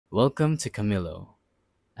Welcome to Chamilo,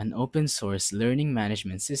 an open source learning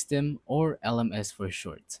management system, or LMS for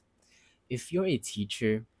short. If you're a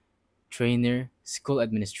teacher, trainer, school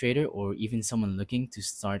administrator, or even someone looking to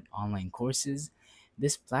start online courses,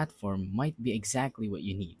 this platform might be exactly what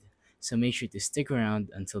you need. So make sure to stick around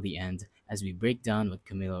until the end as we break down what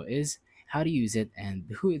Camilo is, how to use it, and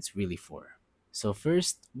who it's really for. So,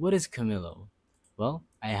 first, what is Camilo? Well,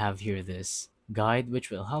 I have here this guide which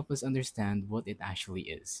will help us understand what it actually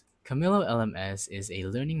is. Camilo LMS is a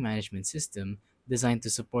learning management system designed to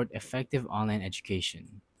support effective online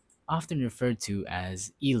education, often referred to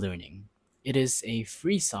as e learning. It is a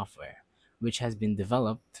free software which has been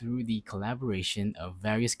developed through the collaboration of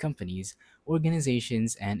various companies,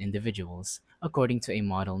 organizations, and individuals according to a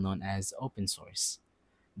model known as open source,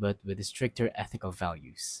 but with stricter ethical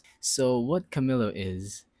values. So what Camilo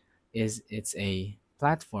is it's a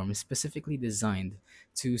platform specifically designed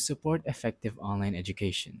to support effective online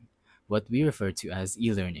education, what we refer to as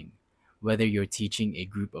e-learning. Whether you're teaching a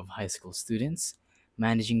group of high school students,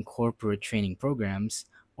 managing corporate training programs,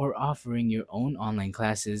 or offering your own online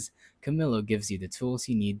classes, Camilo gives you the tools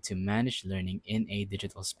you need to manage learning in a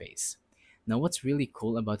digital space. Now, what's really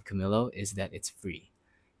cool about Camilo is that it's free.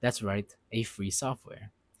 That's right, a free software.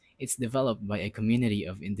 It's developed by a community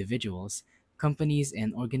of individuals, companies,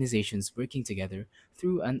 and organizations working together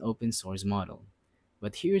through an open source model.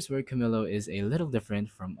 But here's where Camilo is a little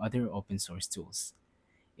different from other open source tools.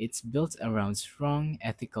 It's built around strong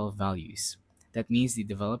ethical values. That means the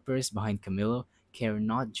developers behind Camilo care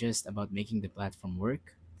not just about making the platform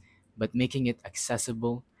work, but making it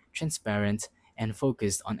accessible, transparent, and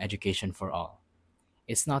focused on education for all.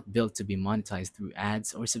 It's not built to be monetized through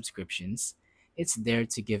ads or subscriptions. It's there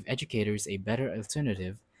to give educators a better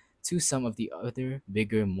alternative to some of the other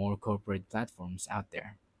bigger, more corporate platforms out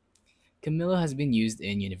there. Camilo has been used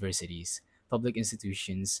in universities, public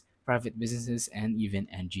institutions, private businesses, and even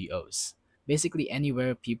NGOs. Basically,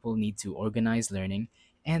 anywhere people need to organize learning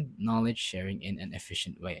and knowledge sharing in an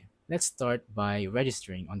efficient way. Let's start by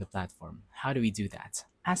registering on the platform. How do we do that?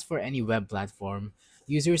 As for any web platform,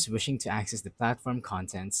 users wishing to access the platform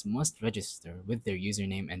contents must register with their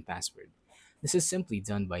username and password. This is simply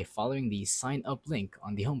done by following the sign up link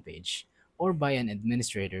on the homepage or by an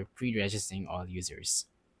administrator pre registering all users.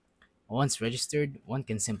 Once registered, one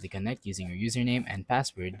can simply connect using your username and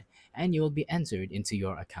password, and you will be entered into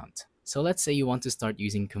your account. So let's say you want to start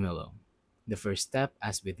using Camilo. The first step,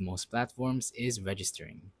 as with most platforms, is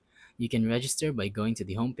registering. You can register by going to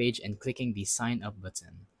the homepage and clicking the sign up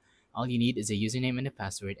button. All you need is a username and a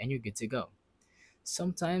password, and you're good to go.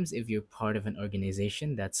 Sometimes, if you're part of an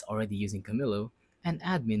organization that's already using Camilo, an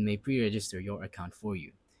admin may pre register your account for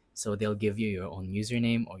you. So they'll give you your own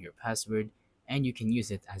username or your password, and you can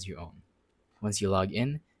use it as your own. Once you log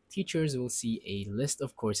in, teachers will see a list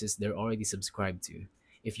of courses they're already subscribed to.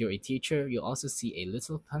 If you're a teacher, you'll also see a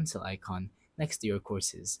little pencil icon next to your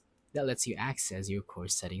courses that lets you access your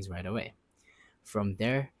course settings right away. From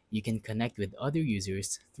there, you can connect with other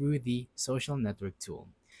users through the social network tool,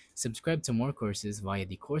 subscribe to more courses via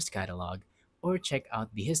the course catalog, or check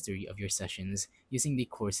out the history of your sessions using the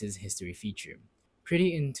course's history feature.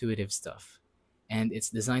 Pretty intuitive stuff, and it's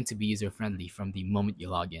designed to be user friendly from the moment you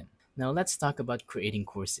log in. Now let's talk about creating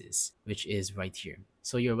courses, which is right here.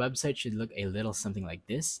 So your website should look a little something like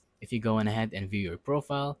this. If you go on ahead and view your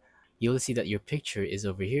profile, you'll see that your picture is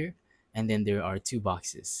over here, and then there are two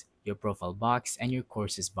boxes, your profile box and your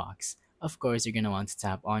courses box. Of course, you're going to want to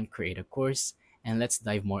tap on create a course, and let's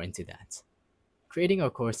dive more into that. Creating a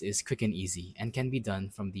course is quick and easy and can be done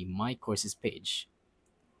from the My Courses page.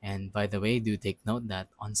 And by the way, do take note that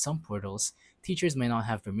on some portals, teachers may not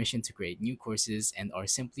have permission to create new courses and are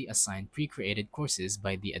simply assigned pre-created courses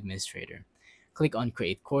by the administrator. Click on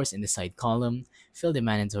Create Course in the side column, fill the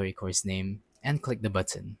mandatory course name, and click the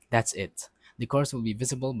button. That's it. The course will be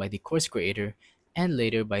visible by the course creator and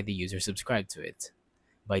later by the user subscribed to it.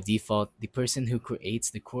 By default, the person who creates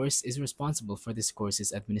the course is responsible for this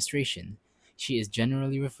course's administration. She is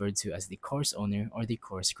generally referred to as the course owner or the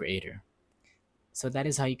course creator. So that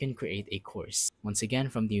is how you can create a course. Once again,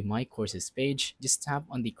 from the My Courses page, just tap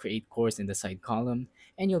on the Create Course in the side column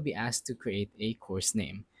and you'll be asked to create a course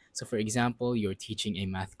name. So for example, you're teaching a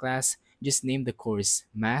math class, just name the course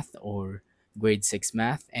Math or Grade 6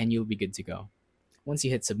 Math and you'll be good to go. Once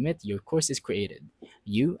you hit submit, your course is created.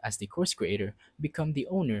 You, as the course creator, become the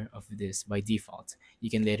owner of this by default. You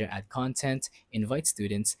can later add content, invite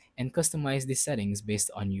students, and customize the settings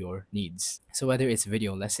based on your needs. So whether it's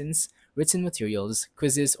video lessons, written materials,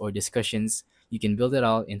 quizzes, or discussions, you can build it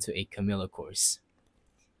all into a Camilo course.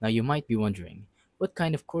 Now you might be wondering, what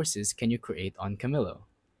kind of courses can you create on Camilo?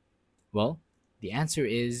 Well, The answer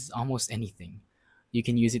is almost anything. You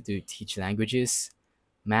can use it to teach languages,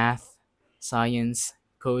 math, science,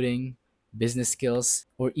 coding, business skills,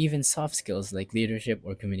 or even soft skills like leadership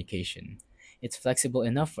or communication. It's flexible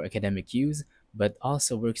enough for academic use, but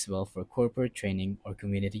also works well for corporate training or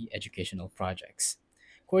community educational projects.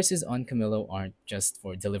 Courses on Camillo aren't just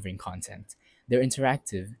for delivering content, they're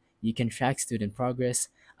interactive. You can track student progress,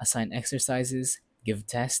 assign exercises, give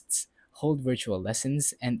tests, hold virtual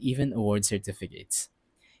lessons, and even award certificates.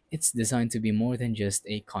 It's designed to be more than just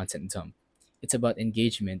a content dump. It's about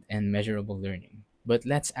engagement and measurable learning. But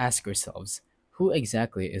let's ask ourselves, who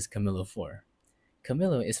exactly is Camillo for?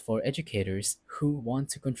 Camillo is for educators who want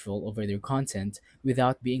to control over their content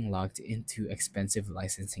without being locked into expensive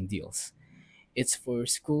licensing deals. It's for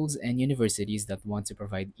schools and universities that want to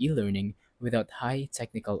provide e learning without high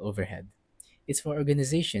technical overhead. It's for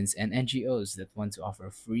organizations and NGOs that want to offer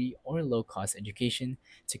free or low cost education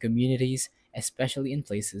to communities, especially in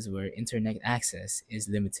places where internet access is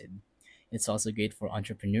limited. It's also great for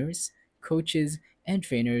entrepreneurs, coaches, and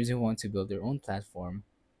trainers who want to build their own platform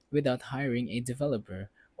without hiring a developer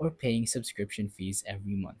or paying subscription fees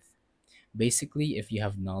every month. Basically, if you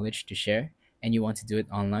have knowledge to share and you want to do it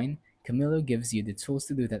online, Camillo gives you the tools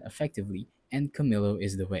to do that effectively, and Camillo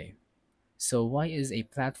is the way. So, why is a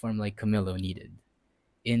platform like Camillo needed?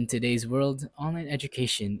 In today's world, online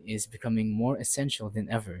education is becoming more essential than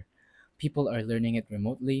ever. People are learning it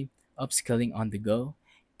remotely, upskilling on the go,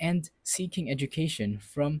 and seeking education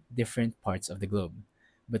from different parts of the globe.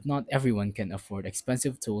 But not everyone can afford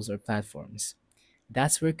expensive tools or platforms.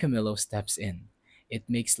 That's where Camillo steps in. It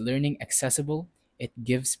makes learning accessible, it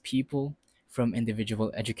gives people, from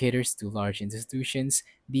individual educators to large institutions,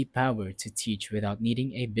 the power to teach without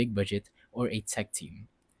needing a big budget or a tech team.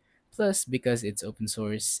 Plus, because it's open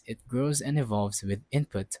source, it grows and evolves with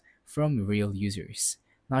input from real users,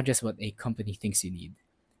 not just what a company thinks you need.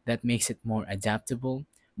 That makes it more adaptable,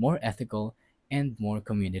 more ethical, and more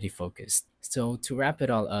community focused. So, to wrap it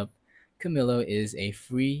all up, Camillo is a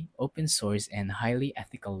free, open source, and highly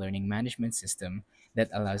ethical learning management system that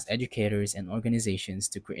allows educators and organizations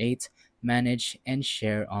to create, manage, and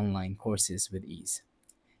share online courses with ease.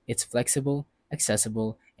 It's flexible,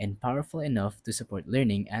 accessible, and powerful enough to support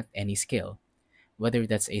learning at any scale, whether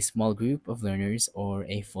that's a small group of learners or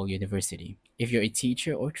a full university. If you're a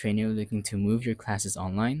teacher or trainer looking to move your classes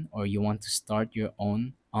online, or you want to start your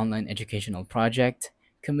own online educational project,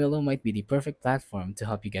 Camillo might be the perfect platform to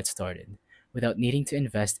help you get started without needing to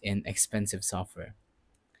invest in expensive software.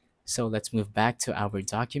 So let's move back to our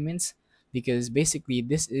documents, because basically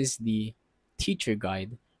this is the teacher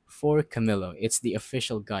guide for Camillo. It's the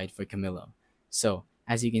official guide for Camillo. So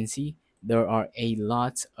as you can see, there are a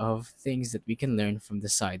lot of things that we can learn from the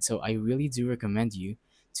site. So I really do recommend you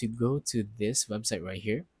to go to this website right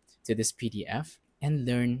here, to this PDF, and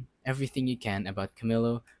learn everything you can about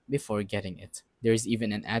Camillo before getting it. There's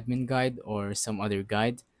even an admin guide or some other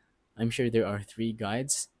guide. I'm sure there are three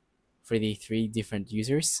guides for the three different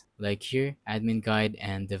users, like here, admin guide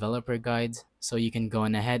and developer guide. So you can go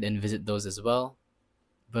on ahead and visit those as well.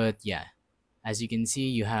 But yeah, as you can see,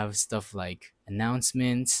 you have stuff like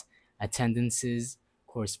announcements, attendances,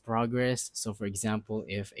 course progress. So for example,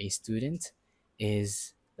 if a student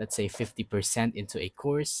is, let's say, 50% into a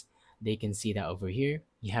course, they can see that over here.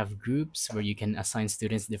 You have groups where you can assign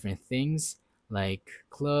students different things like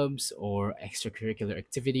clubs or extracurricular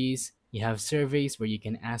activities. You have surveys where you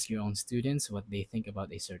can ask your own students what they think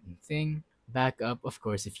about a certain thing. Backup, of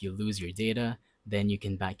course, if you lose your data, then you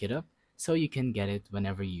can back it up so you can get it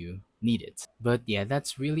whenever you need it. But yeah,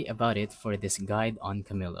 that's really about it for this guide on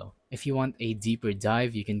Camillo. If you want a deeper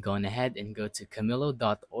dive, you can go on ahead and go to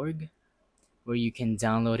camillo.org, where you can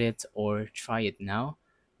download it or try it now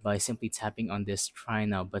by simply tapping on this try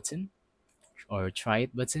now button or try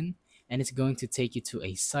it button, and it's going to take you to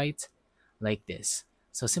a site like this.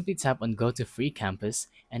 So simply tap on go to free campus,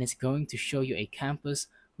 and it's going to show you a campus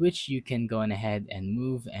which you can go on ahead and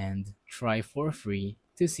move and try for free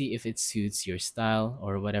to see if it suits your style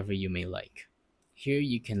or whatever you may like. Here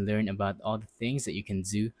you can learn about all the things that you can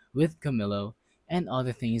do with Camillo and all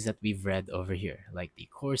the things that we've read over here, like the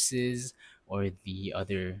courses or the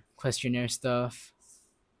other questionnaire stuff.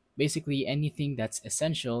 Basically, anything that's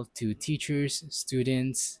essential to teachers,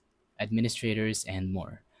 students, administrators, and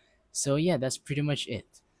more. So, yeah, that's pretty much it.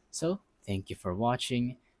 So, thank you for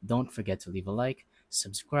watching. Don't forget to leave a like,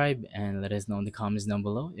 subscribe, and let us know in the comments down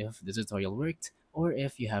below if the tutorial worked or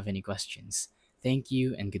if you have any questions. Thank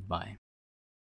you and goodbye.